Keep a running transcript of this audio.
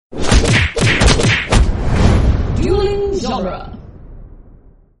genre.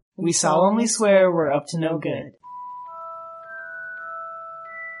 We solemnly swear we're up to no good.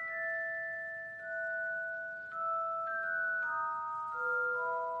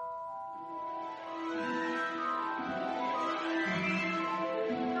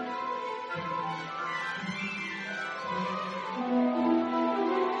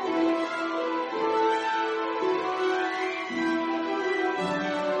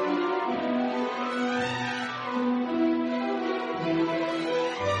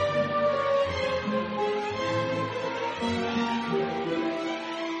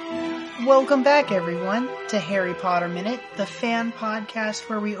 Welcome back, everyone, to Harry Potter Minute, the fan podcast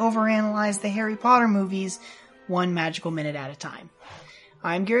where we overanalyze the Harry Potter movies one magical minute at a time.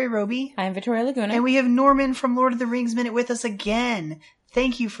 I'm Gary Roby. I'm Victoria Laguna. And we have Norman from Lord of the Rings Minute with us again.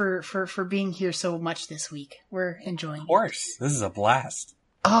 Thank you for being here so much this week. We're enjoying it. Of course. This is a blast.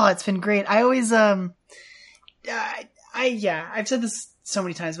 Oh, it's been great. I always, I've said this so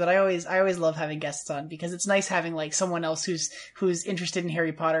many times, but I always love having guests on because it's nice having like someone else who's interested in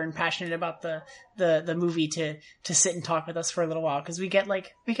Harry Potter and passionate about the movie to sit and talk with us for a little while because we get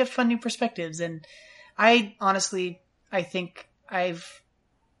fun new perspectives. And I think I've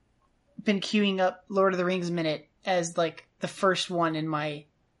been queuing up Lord of the Rings Minute as like the first one in my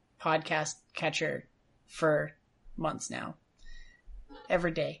podcast catcher for months now.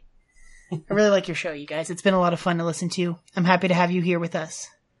 Every day. I really like your show, you guys. It's been a lot of fun to listen to. I'm happy to have you here with us.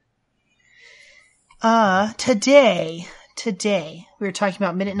 Today, we were talking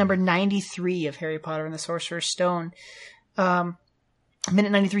about minute number 93 of Harry Potter and the Sorcerer's Stone. Minute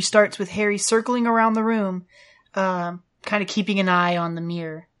 93 starts with Harry circling around the room, kind of keeping an eye on the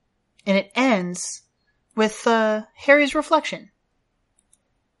mirror. And it ends with Harry's reflection.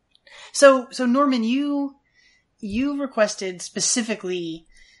 So Norman, you requested specifically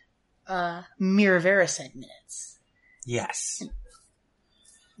Mirror of Erised minutes. Yes.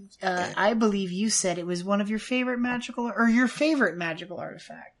 I believe you said it was one of your favorite your favorite magical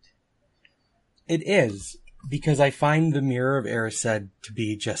artifact. It is, because I find the Mirror of Erised to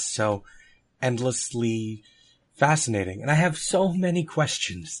be just so endlessly fascinating. And I have so many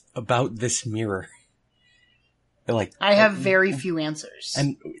questions about this mirror. I have very few answers.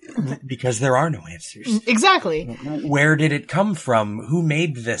 And because there are no answers. Exactly. Where did it come from? Who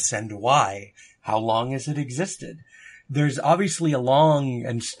made this and why? How long has it existed? There's obviously a long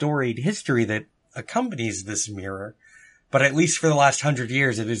and storied history that accompanies this mirror, but at least for the last 100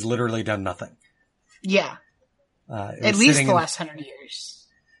 years, it has literally done nothing. Yeah. At least the last 100 years.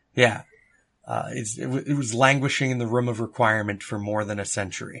 Yeah. It was languishing in the room of requirement for more than a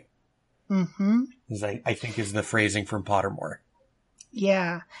century. Mm-hmm. I think is the phrasing from Pottermore.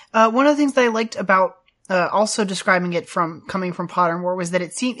 Yeah. One of the things that I liked about also describing it coming from Pottermore was that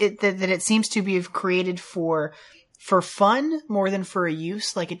it seems to be created for fun more than for a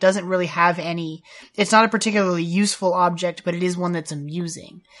use. Like it doesn't really have it's not a particularly useful object, but it is one that's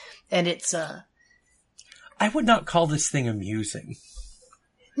amusing. And it's I would not call this thing amusing.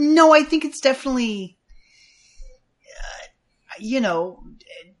 No, I think it's definitely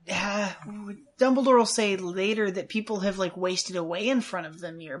Dumbledore will say later that people have wasted away in front of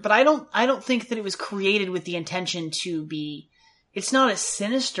the mirror, but I don't think that it was created with the intention to be. It's not a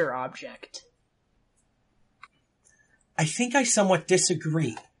sinister object. I think I somewhat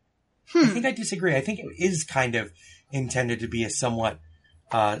disagree. I think it is kind of intended to be a somewhat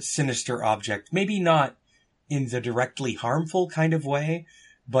sinister object. Maybe not in the directly harmful kind of way,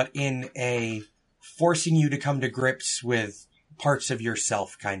 but in a forcing you to come to grips with parts of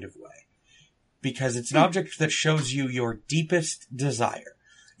yourself kind of way. Because it's an object that shows you your deepest desire.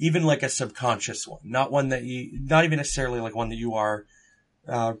 Even like a subconscious one. Not even necessarily like one that you are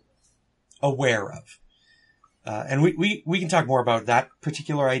aware of. And we can talk more about that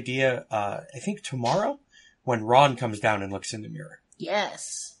particular idea, I think tomorrow, when Ron comes down and looks in the mirror.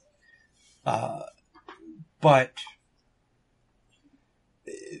 Yes. But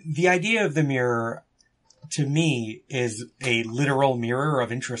the idea of the mirror, to me, is a literal mirror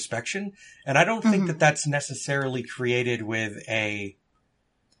of introspection. And I don't think that that's necessarily created with a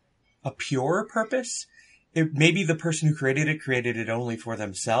pure purpose. Maybe the person who created it only for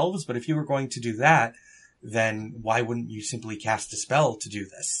themselves. But if you were going to do that, then why wouldn't you simply cast a spell to do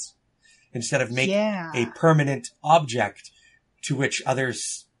this? Instead of make a permanent object to which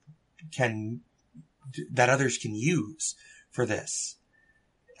others can use for this.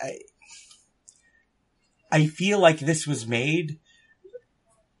 I feel like this was made.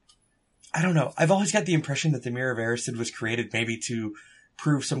 I don't know. I've always got the impression that the Mirror of Erised was created maybe to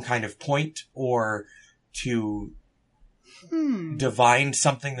prove some kind of point or to divine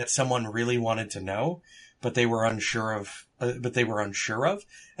something that someone really wanted to know. but they were unsure of.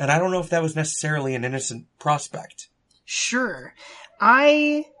 And I don't know if that was necessarily an innocent prospect. Sure.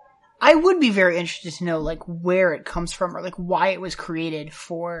 I would be very interested to know, like, where it comes from, or like why it was created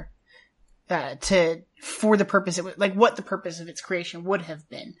for the purpose it was, like what the purpose of its creation would have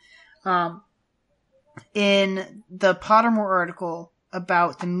been. In the Pottermore article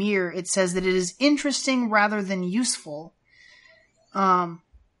about the mirror, it says that it is interesting rather than useful.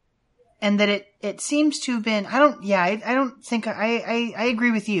 And that it seems to have been, I don't think, I agree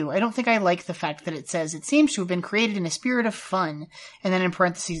with you. I don't think I like the fact that it says it seems to have been created in a spirit of fun. And then in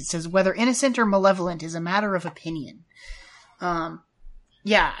parentheses it says, whether innocent or malevolent is a matter of opinion.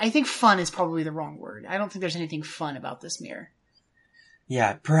 I think fun is probably the wrong word. I don't think there's anything fun about this mirror.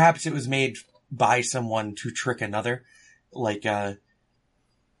 Yeah, perhaps it was made by someone to trick another, like a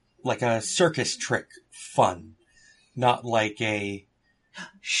circus trick fun, not like a...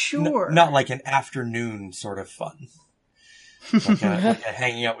 Sure. Not like an afternoon sort of fun. Like a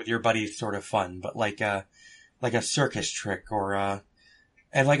hanging out with your buddies sort of fun, but like a circus trick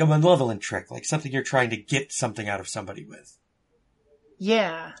and like a malevolent trick, like something you're trying to get something out of somebody with.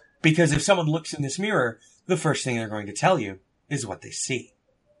 Yeah. Because if someone looks in this mirror, the first thing they're going to tell you is what they see.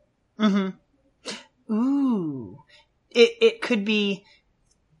 Mm-hmm. Ooh. It could be...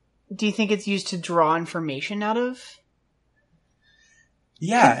 Do you think it's used to draw information out of?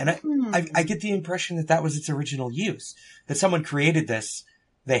 Yeah, and I get the impression that was its original use. That someone created this,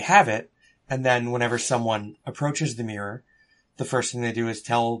 they have it, and then whenever someone approaches the mirror, the first thing they do is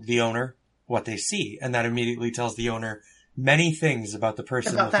tell the owner what they see, and that immediately tells the owner many things about the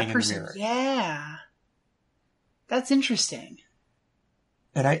person looking in the mirror. Yeah. That's interesting.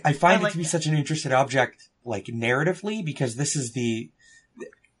 And I find it to be such an interesting object, like, narratively, because this is it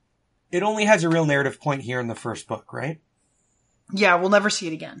only has a real narrative point here in the first book, right? Yeah, we'll never see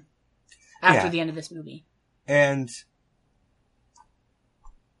it again after the end of this movie. And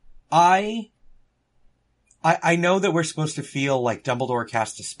I know that we're supposed to feel like Dumbledore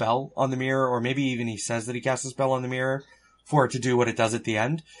cast a spell on the mirror, or maybe even he says that he cast a spell on the mirror for it to do what it does at the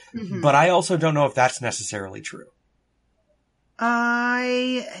end. Mm-hmm. But I also don't know if that's necessarily true.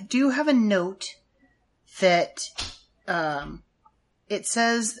 I do have a note that it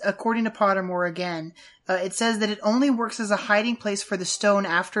says, according to Pottermore again, it says that it only works as a hiding place for the stone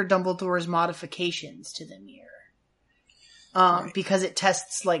after Dumbledore's modifications to the mirror. Right. Because it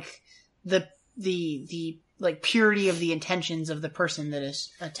tests like the like purity of the intentions of the person that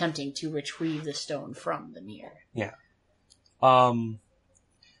is attempting to retrieve the stone from the mirror. Yeah. I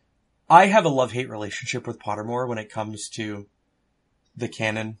have a love-hate relationship with Pottermore when it comes to the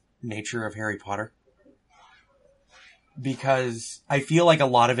canon nature of Harry Potter. Because I feel like a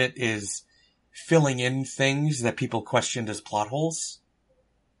lot of it is filling in things that people questioned as plot holes.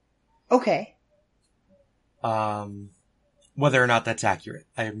 Okay. Whether or not that's accurate.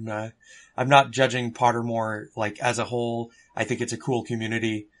 I'm not judging Pottermore, like, as a whole. I think it's a cool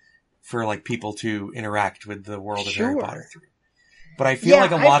community for, like, people to interact with the world of Harry Potter through. But I feel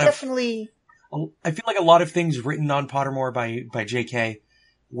like I feel like a lot of things written on Pottermore by J.K.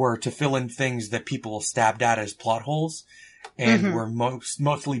 were to fill in things that people stabbed at as plot holes, and were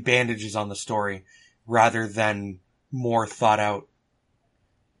mostly bandages on the story, rather than more thought out,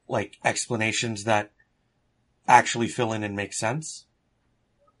 like, explanations that actually fill in and make sense.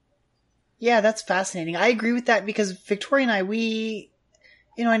 Yeah, that's fascinating. I agree with that, because Victoria and I,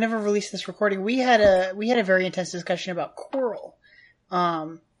 I never released this recording. We had a very intense discussion about Quirrell,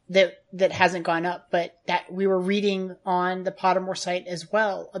 that hasn't gone up, but that we were reading on the Pottermore site as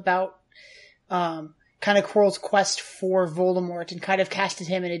well about, kind of Quirrell's quest for Voldemort, and kind of casted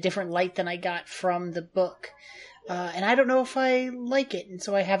him in a different light than I got from the book. And I don't know if I like it, and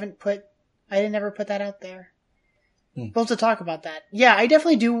so I didn't ever put that out there. We'll have to talk about that. Yeah, I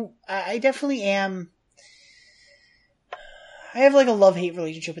definitely do. I definitely am. I have like a love-hate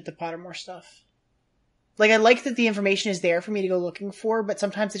relationship with the Pottermore stuff. Like, I like that the information is there for me to go looking for, but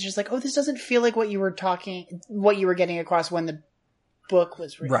sometimes it's just like, oh, this doesn't feel like what you were getting across when the book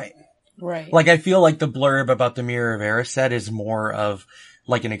was written. Right. Like, I feel like the blurb about the Mirror of Erised is more of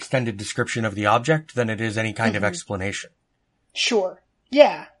like an extended description of the object than it is any kind of explanation. Sure.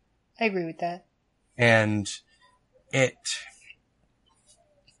 Yeah. I agree with that. And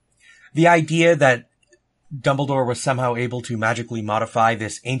the idea that Dumbledore was somehow able to magically modify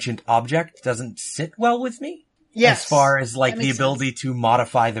this ancient object doesn't sit well with me. Yes. As far as like the ability to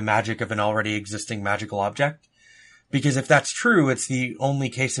modify the magic of an already existing magical object. Because if that's true, it's the only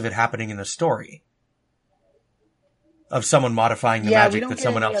case of it happening in the story. Of someone modifying the magic that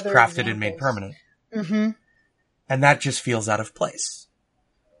someone else crafted and made permanent. Mm-hmm. And that just feels out of place.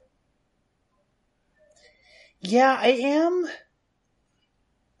 Yeah, I am.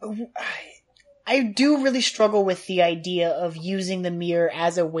 I do really struggle with the idea of using the mirror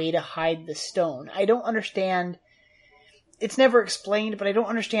as a way to hide the stone. I don't understand. It's never explained, but I don't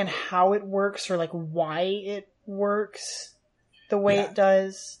understand how it works or like why it works the way it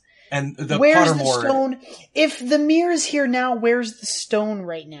does. And the where's Pottermore... the stone? If the mirror is here now, where's the stone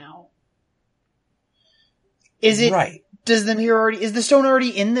right now? Is it right? Does the mirror already? Is the stone already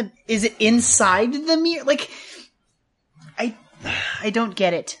in the? Is it inside the mirror? Like, I don't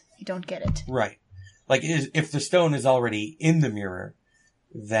get it. I don't get it. Right. Like, if the stone is already in the mirror,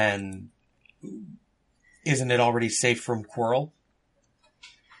 then isn't it already safe from Quirrell?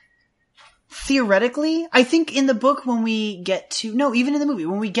 Theoretically, I think in the book when we get to... No, even in the movie,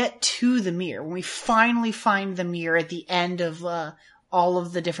 when we get to the mirror, when we finally find the mirror at the end of all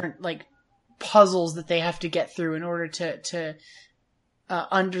of the different, like, puzzles that they have to get through in order to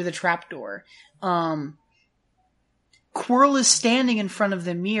under the trapdoor, Quirrell is standing in front of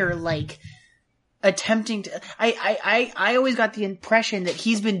the mirror, like, attempting to... I always got the impression that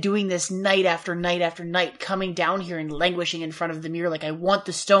he's been doing this night after night after night, coming down here and languishing in front of the mirror, like, I want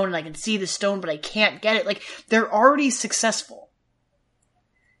the stone and I can see the stone, but I can't get it. Like, they're already successful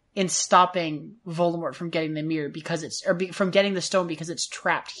in stopping Voldemort from getting the mirror from getting the stone because it's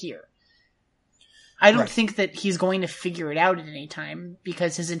trapped here. I don't think that he's going to figure it out at any time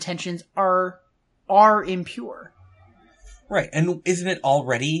because his intentions are impure. Right, and isn't it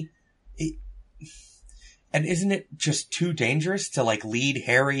already... And isn't it just too dangerous to, like, lead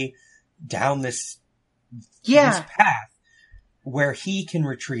Harry down this path where he can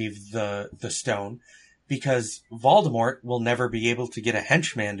retrieve the stone because Voldemort will never be able to get a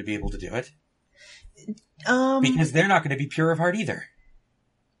henchman to be able to do it. Because they're not going to be pure of heart either.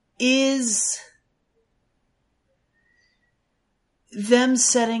 Is them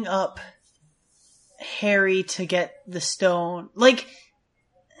setting up Harry to get the stone, like...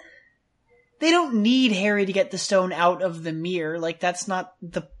 They don't need Harry to get the stone out of the mirror. Like, that's not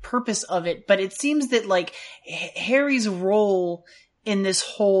the purpose of it. But it seems that, like, Harry's role in this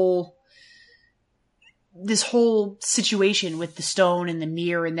whole situation with the stone and the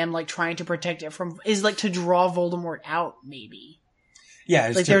mirror and them, like, trying to protect it from... is, like, to draw Voldemort out, maybe.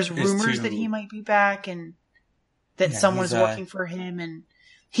 Yeah. Like, there's rumors that he might be back and that someone's working for him and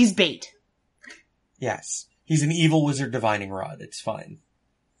he's bait. Yes. He's an evil wizard divining rod. It's fine.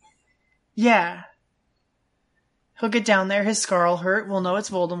 Yeah. He'll get down there, his scar will hurt, we'll know it's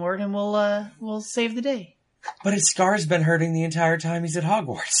Voldemort, and we'll save the day. But his scar's been hurting the entire time he's at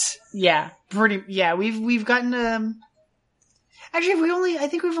Hogwarts. Yeah. We've gotten, actually, I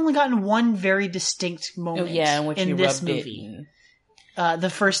think we've only gotten one very distinct moment in this movie. The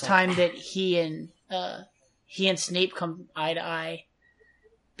first time that he and Snape come eye to eye.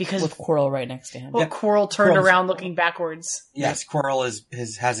 Because with Quirrell right next to him. Well, Quirrell turned around looking backwards. Yes, Quirrell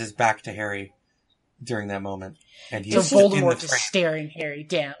has his back to Harry during that moment. And he's so Voldemort is staring Harry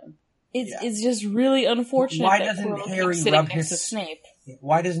down. It's just really unfortunate. Why doesn't Harry rub his Snape?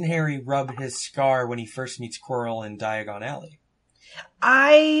 Why doesn't Harry rub his scar when he first meets Quirrell in Diagon Alley?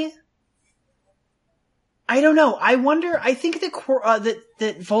 I don't know. I wonder. I think that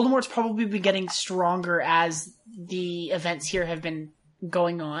that Voldemort's probably been getting stronger as the events here have been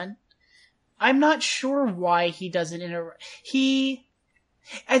going on. I'm not sure why he doesn't I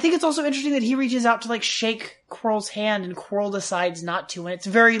think it's also interesting that he reaches out to, like, shake Quirrell's hand and Quirrell decides not to, and it's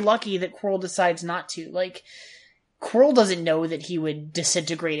very lucky that Quirrell decides not to. Like, Quirrell doesn't know that he would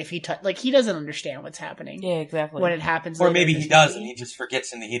disintegrate if he he doesn't understand what's happening. Yeah, exactly. When it happens. Or maybe he does and he just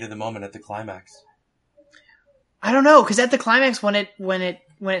forgets in the heat of the moment at the climax. I don't know, because at the climax when it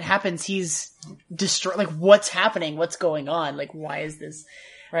happens, he's destroyed. Like, what's happening? What's going on? Like, why is this?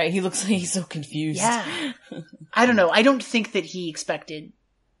 Right, he looks like he's so confused. Yeah. I don't know. I don't think that he expected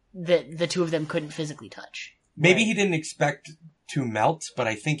that the two of them couldn't physically touch. Maybe he didn't expect to melt, but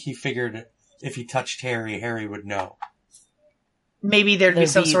I think he figured if he touched Harry, Harry would know. Maybe there'd be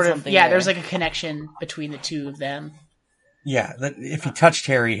some sort of... Yeah, there's like a connection between the two of them. Yeah, that if he touched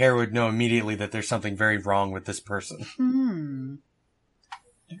Harry, Harry would know immediately that there's something very wrong with this person.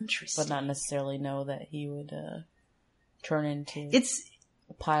 Interesting. But not necessarily know that he would turn into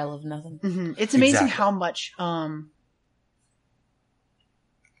a pile of nothing. Mm-hmm. It's amazing how much... how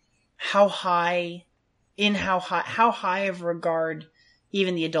high of regard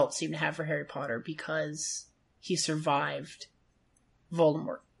even the adults seem to have for Harry Potter because he survived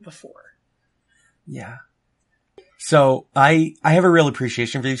Voldemort before. Yeah. So I have a real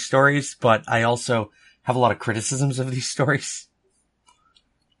appreciation for these stories, but I also have a lot of criticisms of these stories.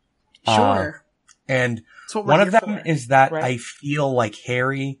 Sure. And one of them is that I feel like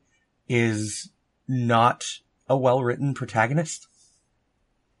Harry is not a well-written protagonist.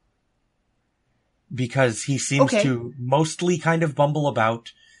 Because he seems to mostly kind of bumble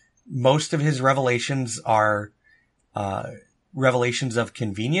about. Most of his revelations are revelations of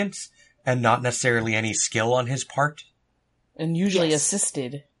convenience and not necessarily any skill on his part. And usually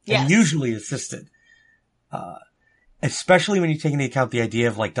assisted. And usually assisted. Especially when you take into account the idea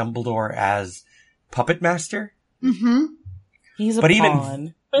of like Dumbledore as puppet master. Mm-hmm. He's a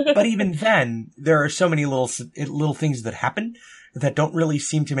pawn. But even then, there are so many little things that happen that don't really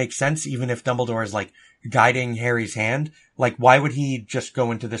seem to make sense, even if Dumbledore is like guiding Harry's hand. Like, why would he just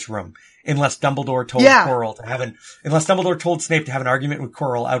go into this room? Unless Dumbledore told unless Dumbledore told Snape to have an argument with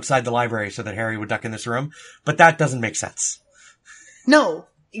Quirrell outside the library so that Harry would duck in this room. But that doesn't make sense. No,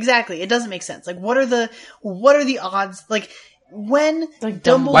 exactly. It doesn't make sense. Like, what are the odds? Like, when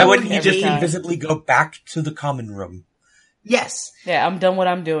Dumbledore... Why wouldn't he just invisibly go back to the common room? Yes. Yeah, I'm done what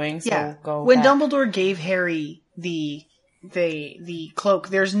I'm doing, so go When back. Dumbledore gave Harry the cloak,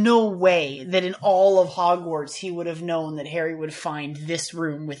 there's no way that in all of Hogwarts he would have known that Harry would find this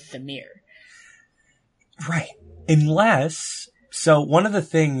room with the mirror. Right. Unless... So one of the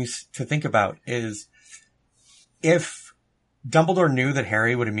things to think about is if Dumbledore knew that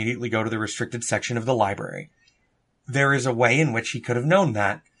Harry would immediately go to the restricted section of the library, there is a way in which he could have known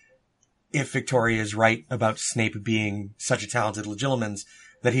that if Victoria is right about Snape being such a talented Legilimens,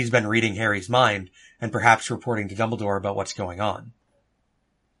 that he's been reading Harry's mind and perhaps reporting to Dumbledore about what's going on.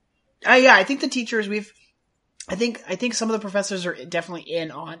 I think the teachers I think some of the professors are definitely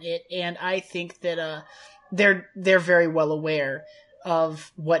in on it, and I think that they're very well aware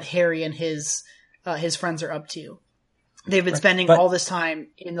of what Harry and his friends are up to. They've been spending all this time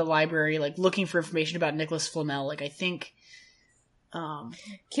in the library, like looking for information about Nicholas Flamel. Like, I think,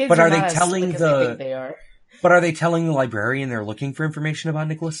 kids but are they not telling as slick as they think they are. But are they telling the librarian they're looking for information about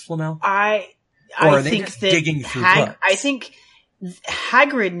Nicholas Flamel? I think that digging through books? I think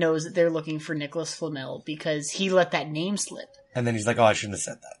Hagrid knows that they're looking for Nicholas Flamel because he let that name slip. And then he's like, "Oh, I shouldn't have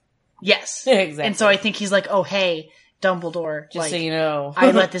said that." Yes, exactly. And so I think he's like, "Oh, hey, Dumbledore, just so you know,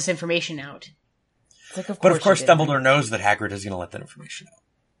 I let this information out." It's like, but of course, Dumbledore knows that Hagrid is going to let that information out.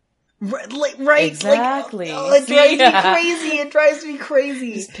 Right, exactly. Like, it drives me crazy. It drives me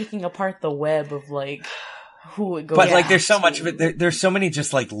crazy. Just picking apart the web of like who it goes. But like, there's so much of it. There's so many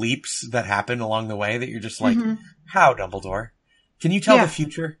just like leaps that happen along the way that you're just like, how, Dumbledore? Can you tell the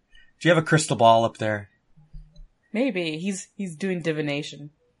future? Do you have a crystal ball up there? Maybe he's doing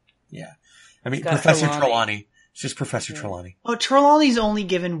divination. Yeah, I mean Professor Trelawney. It's just Professor Trelawney. Oh, Trelawney's only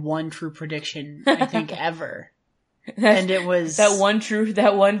given one true prediction, I think, ever. And it was... That one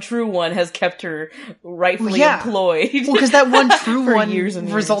true one has kept her rightfully employed. Well, because that one true one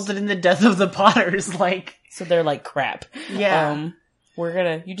resulted in the death of the Potters, like... So they're like, crap. Yeah.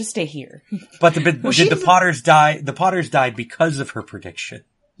 You just stay here. But did the Potters die? The Potters died because of her prediction.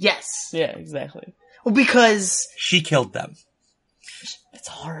 Yes. Yeah, exactly. Well, because... She killed them. It's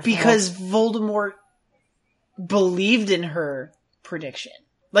hard. Because Voldemort believed in her prediction.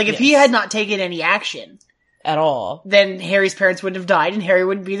 Like, if he had not taken any action at all, then Harry's parents wouldn't have died, and Harry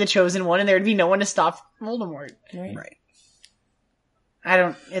wouldn't be the chosen one, and there would be no one to stop Voldemort. Right.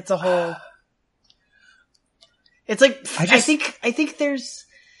 It's a whole... It's like, I think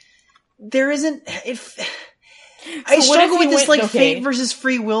there isn't... I struggle with this, like, fate versus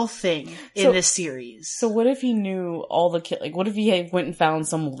free will thing in this series. So what if he knew all the kids, like, what if he went and found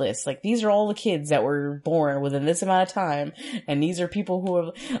some list? Like, these are all the kids that were born within this amount of time, and these are people who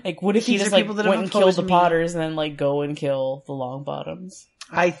have, like, what if he just, like, went and killed the Potters and then, like, go and kill the Longbottoms?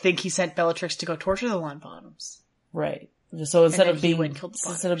 I think he sent Bellatrix to go torture the Longbottoms. Right. So instead of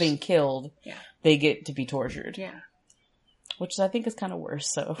being killed, they get to be tortured. Yeah. Which I think is kind of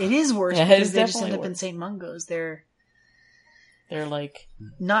worse, so. It is worse because they just end up in St. Mungo's. They're like...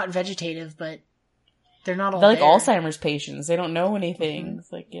 Not vegetative, but they're not all They're like there. Alzheimer's patients. They don't know anything. Mm-hmm.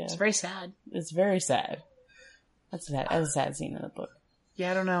 It's like, It's very sad. It's very sad. That's a sad scene in the book. Yeah,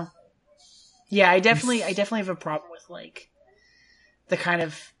 I don't know. Yeah, I definitely have a problem with, like, the kind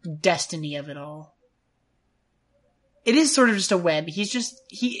of destiny of it all. It is sort of just a web.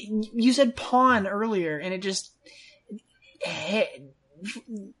 You said pawn earlier, and it just...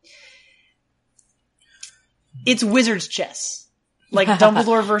 It's wizard's chess. Like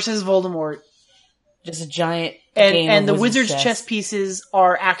Dumbledore versus Voldemort. Just a giant game and the wizard's chess pieces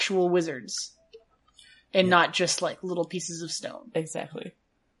are actual wizards. And not just like little pieces of stone. Exactly.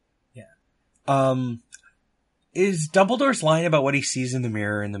 Yeah. Is Dumbledore's line about what he sees in the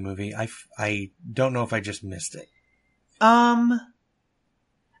mirror in the movie? I don't know if I just missed it.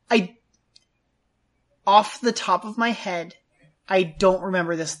 Off the top of my head, I don't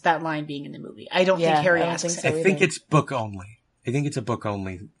remember that line being in the movie. I don't think Harry asks it. I think it's book only. I think it's a book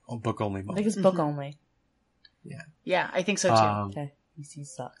only moment. I think it's book only. Yeah. Yeah, I think so too. Okay. He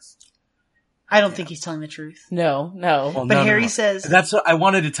sucks. I don't think he's telling the truth. No. Well, but Harry says... That's what I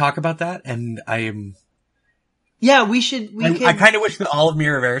wanted to talk about that, and I am... Yeah, we I kind of wish that all of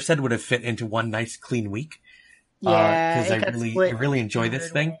Mirror of Erised would have fit into one nice, clean week. Yeah, because I really enjoy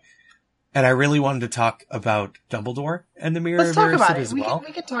this thing. And I really wanted to talk about Dumbledore and the Mirror of Erised as well.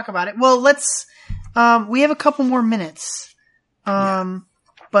 We can talk about it. Well, let's... we have a couple more minutes.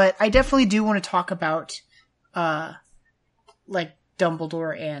 But I definitely do want to talk about, like,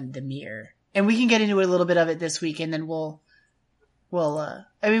 Dumbledore and the Mirror. And we can get into a little bit of it this week, and then we'll get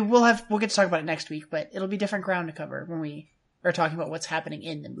to talk about it next week, but it'll be different ground to cover when we are talking about what's happening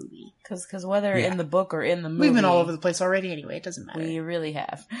in the movie. Cause whether in the book or in the movie... We've been all over the place already anyway, it doesn't matter. We really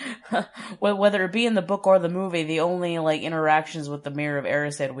have. Whether it be in the book or the movie, the only, like, interactions with the Mirror of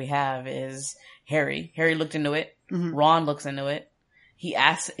Erised we have is Harry. Harry looked into it. Mm-hmm. Ron looks into it. He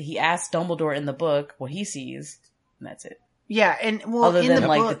asks Dumbledore in the book what he sees, and that's it. Yeah, and in the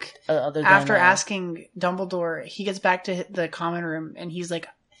book, after asking Dumbledore, he gets back to the common room, and he's like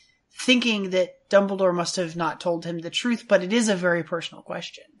thinking that Dumbledore must have not told him the truth, but it is a very personal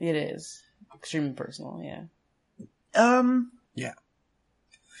question. It is extremely personal, yeah. Yeah,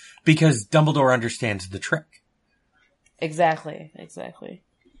 because Dumbledore understands the trick. Exactly.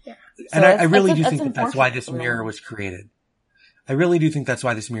 Yeah, and I really do think that's why this mirror was created. I really do think that's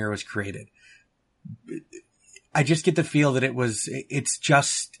why this mirror was created. I just get the feel that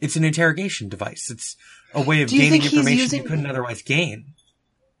it's an interrogation device. It's a way of gaining information you couldn't otherwise gain.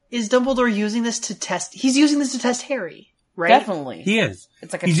 Is Dumbledore using this to test? He's using this to test Harry, right? Definitely. He is.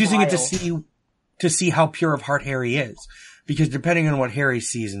 It's like he's using it to see how pure of heart Harry is. Because depending on what Harry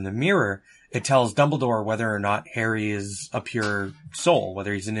sees in the mirror, it tells Dumbledore whether or not Harry is a pure soul,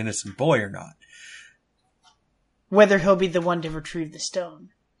 whether he's an innocent boy or not. Whether he'll be the one to retrieve the stone.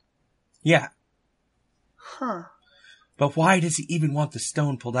 Yeah. Huh. But why does he even want the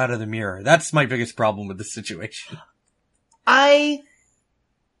stone pulled out of the mirror? That's my biggest problem with this situation.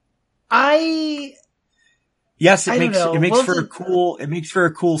 Yes, it makes for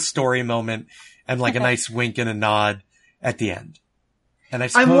a cool story moment and like a nice wink and a nod at the end. And I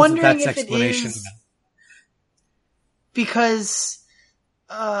suppose that's explanation. It is because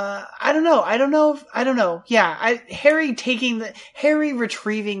I don't know. Yeah, Harry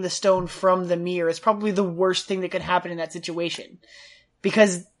retrieving the stone from the mirror is probably the worst thing that could happen in that situation.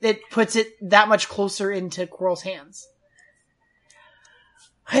 Because it puts it that much closer into Quirrell's hands.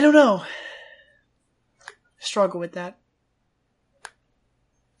 I don't know. Struggle with that.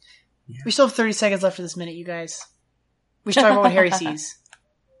 Yeah. We still have 30 seconds left of this minute, you guys. We should talk about what Harry sees.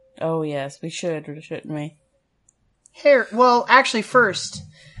 Oh yes, we should, or shouldn't we? Well, actually, first,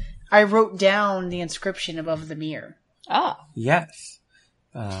 I wrote down the inscription above the mirror. Ah. Yes.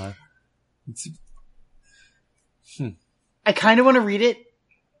 I kind of want to read it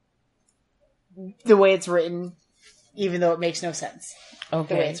the way it's written, even though it makes no sense.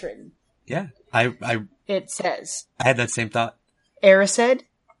 Okay. The way it's written. Yeah. It says... I had that same thought. Erised,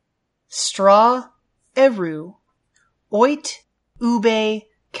 Stra, Eru, Oit, Ube,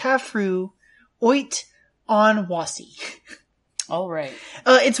 Kafru, Oit, on Wasi. All right.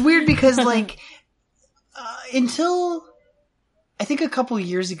 It's weird because, like, until I think a couple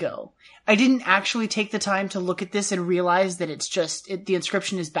years ago, I didn't actually take the time to look at this and realize that it's just the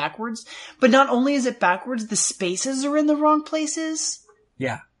inscription is backwards. But not only is it backwards, the spaces are in the wrong places.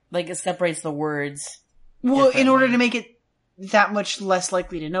 Yeah, like it separates the words. Well, in order to make it that much less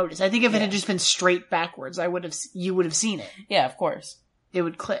likely to notice. I think if it had just been straight backwards, you would have seen it. Yeah, of course. It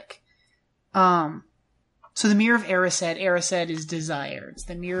would click. So the Mirror of Erised is desire. It's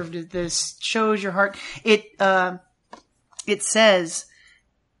the mirror of this shows your heart. It says,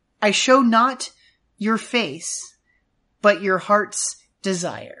 I show not your face, but your heart's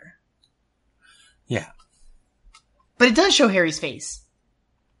desire. Yeah. But it does show Harry's face.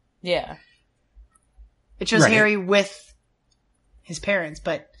 Yeah. It shows Harry with his parents,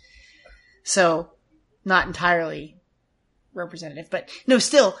 but so not entirely representative, but no,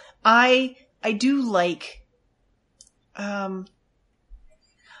 still, I do like, I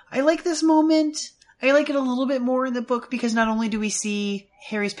like this moment. I like it a little bit more in the book because not only do we see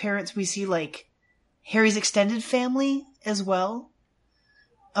Harry's parents, we see like Harry's extended family as well.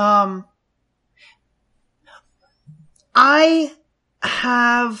 I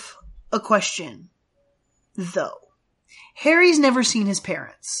have a question, though. Harry's never seen his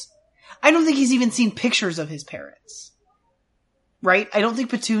parents. I don't think he's even seen pictures of his parents. right? I don't think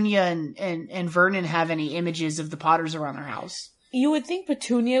Petunia and Vernon have any images of the Potters around their house. You would think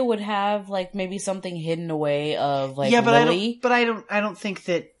Petunia would have like maybe something hidden away of like Lily. I don't think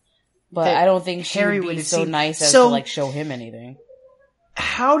that. But that I don't think Harry would be so nice as to like show him anything.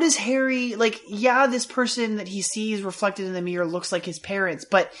 How does Harry this person that he sees reflected in the mirror looks like his parents,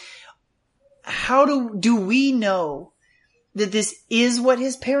 but how do we know that this is what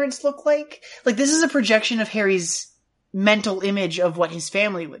his parents look like? Like, this is a projection of Harry's mental image of what his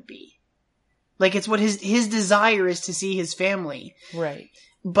family would be. Like, it's what his desire is to see his family. Right.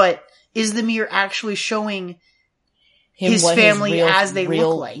 But is the mirror actually showing his family as they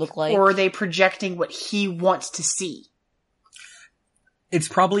look like? Or are they projecting what he wants to see? It's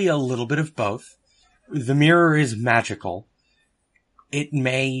probably a little bit of both. The mirror is magical. It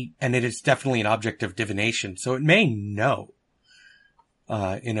may, and it is definitely an object of divination, so it may know,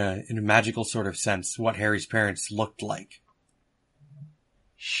 in a magical sort of sense, what Harry's parents looked like.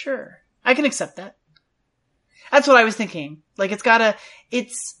 Sure. I can accept that. That's what I was thinking. Like, it's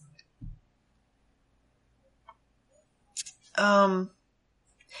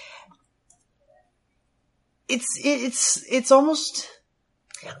almost,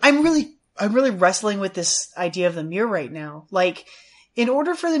 I'm really wrestling with this idea of the mirror right now. Like, in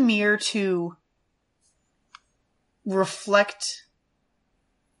order for the mirror to reflect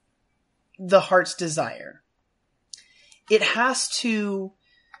the heart's desire, it has to,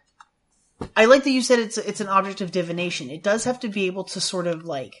 I like that you said it's an object of divination. It does have to be able to sort of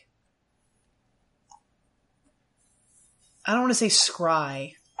like, I don't want to say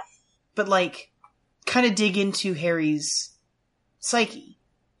scry, but like kind of dig into Harry's psyche.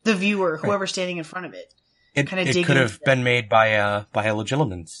 The viewer, whoever's standing in front of it. It could have been made by a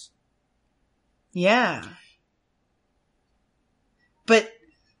Legilimens. Yeah. But,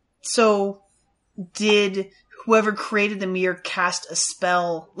 so, did whoever created the mirror cast a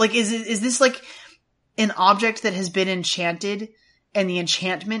spell? Like, is this like an object that has been enchanted and the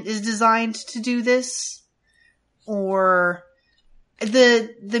enchantment is designed to do this? Or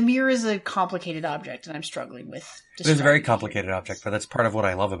the mirror is a complicated object and I'm struggling with. It is a very complicated object, but that's part of what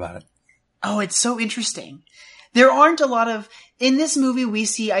I love about it. Oh, it's so interesting. There aren't a lot of, in this movie we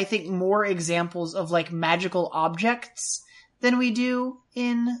see, I think, more examples of like magical objects than we do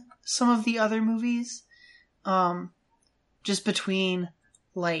in some of the other movies. Just between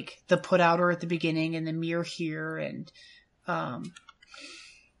like the put outer at the beginning and the mirror here and,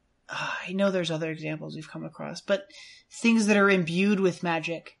 I know there's other examples we've come across, but things that are imbued with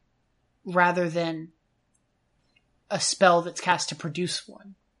magic rather than a spell that's cast to produce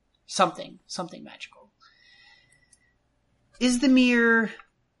one. Something magical. Is the mirror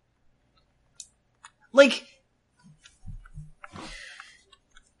like,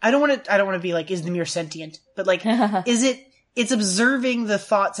 I don't want to be like, is the mirror sentient? But like, it's observing the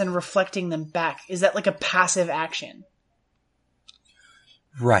thoughts and reflecting them back. Is that like a passive action?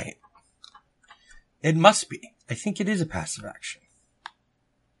 Right. It must be. I think it is a passive action.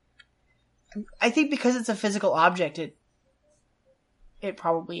 I think because it's a physical object, it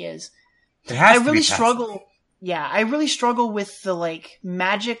probably is. It has to really be passive. struggle. Yeah, I really struggle with the like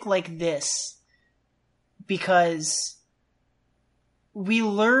magic like this because we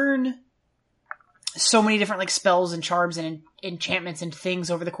learn so many different like spells and charms and enchantments and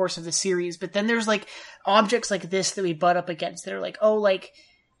things over the course of the series, but then there's like objects like this that we butt up against that are like, oh, like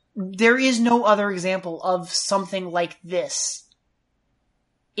there is no other example of something like this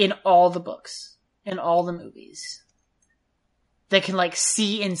in all the books, in all the movies, that can like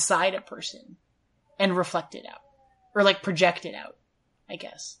see inside a person and reflect it out or like project it out, I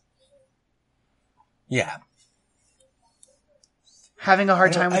guess. Yeah. Having a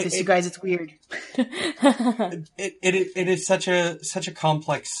hard time with this, you guys. It's weird. It is such a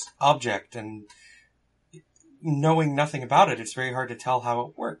complex object, and knowing nothing about it, it's very hard to tell how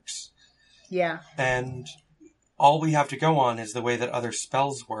it works. Yeah. And all we have to go on is the way that other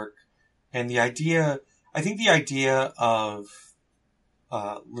spells work, and I think the idea of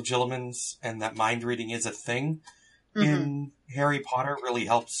Legilimens and that mind reading is a thing in Harry Potter really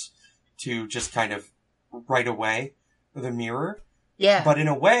helps to just kind of right away the mirror. Yeah. But in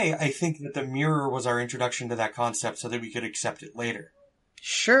a way, I think that the mirror was our introduction to that concept so that we could accept it later.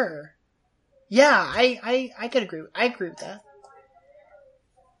 Sure. Yeah, I could agree. I agree with that.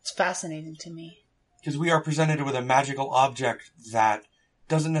 It's fascinating to me. Because we are presented with a magical object that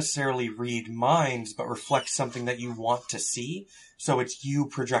doesn't necessarily read minds, but reflects something that you want to see. So it's you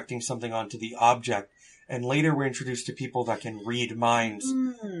projecting something onto the object. And later we're introduced to people that can read minds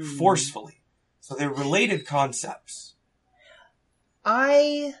forcefully. So they're related concepts.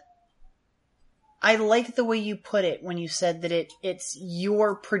 I I like the way you put it when you said that it's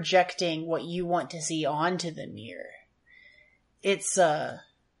you're projecting what you want to see onto the mirror. It's, the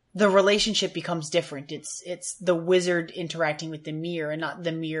relationship becomes different. It's the wizard interacting with the mirror and not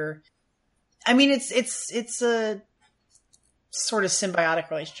the mirror. I mean, it's a sort of symbiotic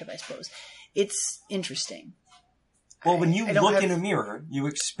relationship, I suppose. It's interesting. Well, when you look in a mirror, you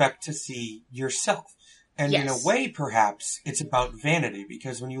expect to see yourself. And in a way, perhaps, it's about vanity,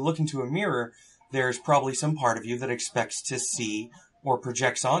 because when you look into a mirror, there's probably some part of you that expects to see or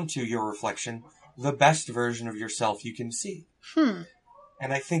projects onto your reflection the best version of yourself you can see.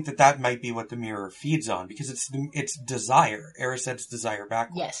 And I think that might be what the mirror feeds on, because it's desire. Erised's desire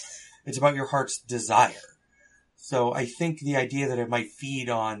backwards. Yes. It's about your heart's desire. So I think the idea that it might feed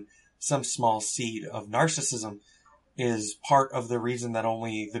on some small seed of narcissism is part of the reason that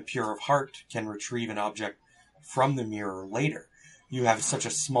only the pure of heart can retrieve an object from the mirror later. You have such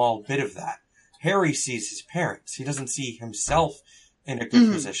a small bit of that. Harry sees his parents. He doesn't see himself in a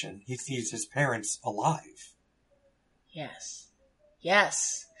good position. He sees his parents alive. Yes.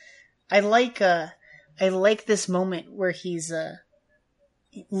 Yes. I like this moment where he's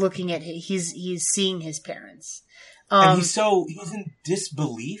looking at he's seeing his parents. And he's in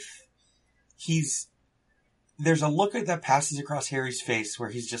disbelief. There's a look that passes across Harry's face where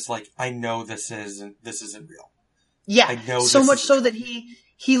he's just like, I know this isn't real. Yeah. I know so much so that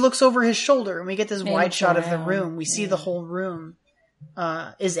he looks over his shoulder and we get this wide shot of the room. We see the whole room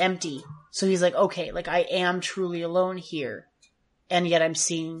is empty. So he's like, okay, like I am truly alone here. And yet I'm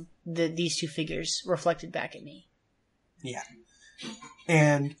seeing these two figures reflected back at me. Yeah.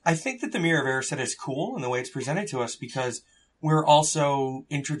 And I think that the Mirror of Erised is cool in the way it's presented to us, because we're also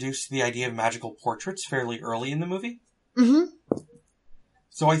introduced to the idea of magical portraits fairly early in the movie. Mm-hmm.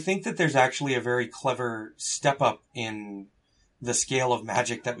 So I think that there's actually a very clever step up in the scale of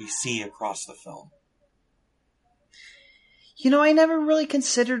magic that we see across the film. You know, I never really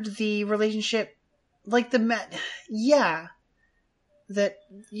considered the relationship, like that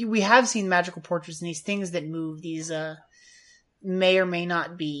we have seen magical portraits and these things that move, these may or may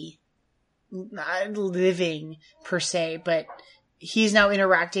not be not living per se, but he's now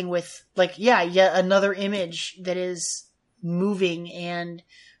interacting with yet another image that is moving and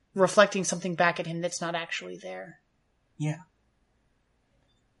reflecting something back at him that's not actually there. Yeah.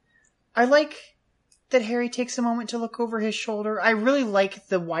 I like that Harry takes a moment to look over his shoulder. I really like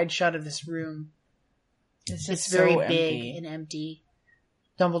the wide shot of this room. It's very big and empty.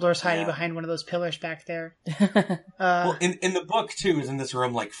 Dumbledore's hiding behind one of those pillars back there. Well, in the book, too, isn't this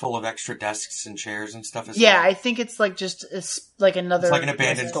room, full of extra desks and chairs and stuff as well? Yeah, I think it's just another... It's like an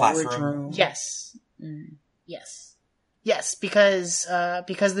abandoned classroom. Yes. Yes. Yes, because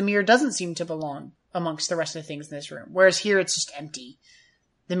the mirror doesn't seem to belong amongst the rest of the things in this room. Whereas here, it's just empty.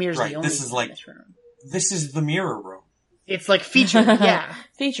 The mirror's the only thing in this room. This is the mirror room. It's featured, yeah.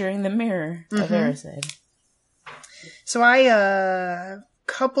 Featuring the mirror of Erised. So I,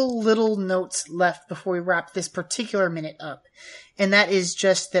 couple little notes left before we wrap this particular minute up. And that is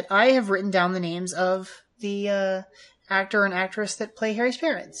just that I have written down the names of the actor and actress that play Harry's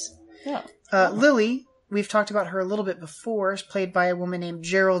parents. Yeah. Lily, we've talked about her a little bit before, is played by a woman named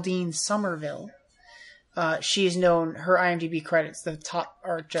Geraldine Somerville. She's known, her IMDb credits, the top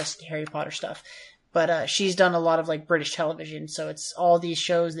are just Harry Potter stuff. But she's done a lot of British television, so it's all these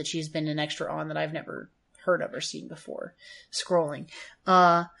shows that she's been an extra on that I've never heard of or seen before, scrolling.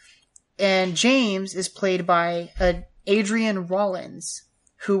 And James is played by Adrian Rollins,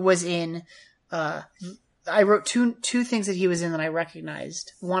 who was in, I wrote two things that he was in that I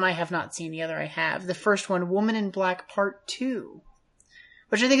recognized. One I have not seen, the other I have. The first one, Woman in Black Part 2,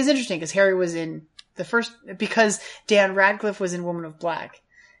 which I think is interesting because Harry was in the first, because Dan Radcliffe was in Woman of Black.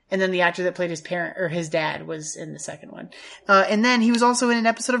 And then the actor that played his parent, or his dad, was in the second one. And then he was also in an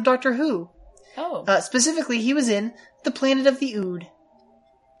episode of Doctor Who. Oh. Specifically, he was in The Planet of the Ood.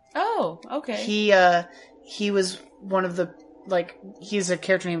 Oh, okay. He was one of the, he's a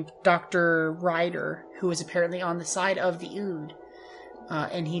character named Dr. Ryder, who was apparently on the side of the Ood.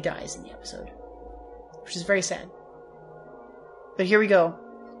 And he dies in the episode. Which is very sad. But here we go.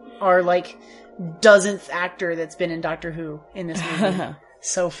 Our, dozenth actor that's been in Doctor Who in this movie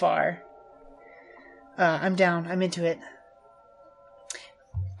so far. I'm down. I'm into it.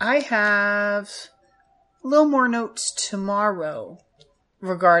 I have a little more notes tomorrow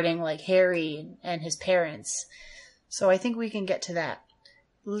regarding Harry and his parents. So I think we can get to that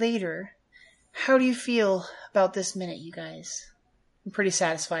later. How do you feel about this minute, you guys? I'm pretty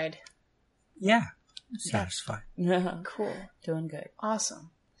satisfied. Yeah. Satisfied. Yeah. Cool. Doing good.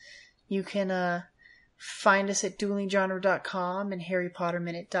 Awesome. You can find us at duelinggenre.com and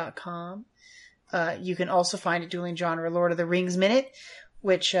harrypotterminute.com. You can also find at Dueling Genre Lord of the Rings Minute,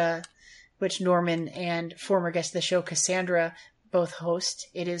 which Norman and former guest of the show, Cassandra, both host.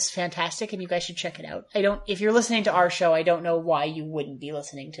 It is fantastic, and you guys should check it out. If you're listening to our show, I don't know why you wouldn't be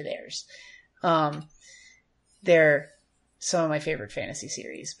listening to theirs. They're some of my favorite fantasy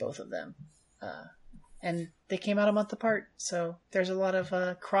series, both of them. And they came out a month apart, so there's a lot of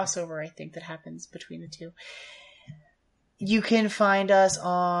crossover, I think, that happens between the two. You can find us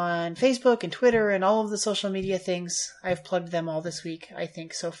on Facebook and Twitter and all of the social media things. I've plugged them all this week, I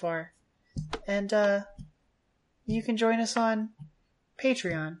think, so far. And you can join us on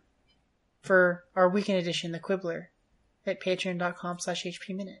Patreon for our weekend edition, The Quibbler, at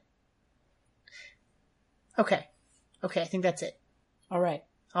patreon.com/HPMinute. Okay, I think that's it. All right.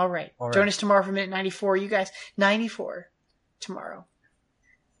 Join us tomorrow for Minute 94. You guys, 94 tomorrow.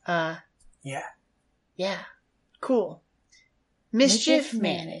 Yeah. Cool. Mischief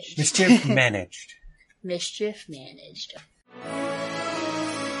managed. Mischief managed. Mischief managed.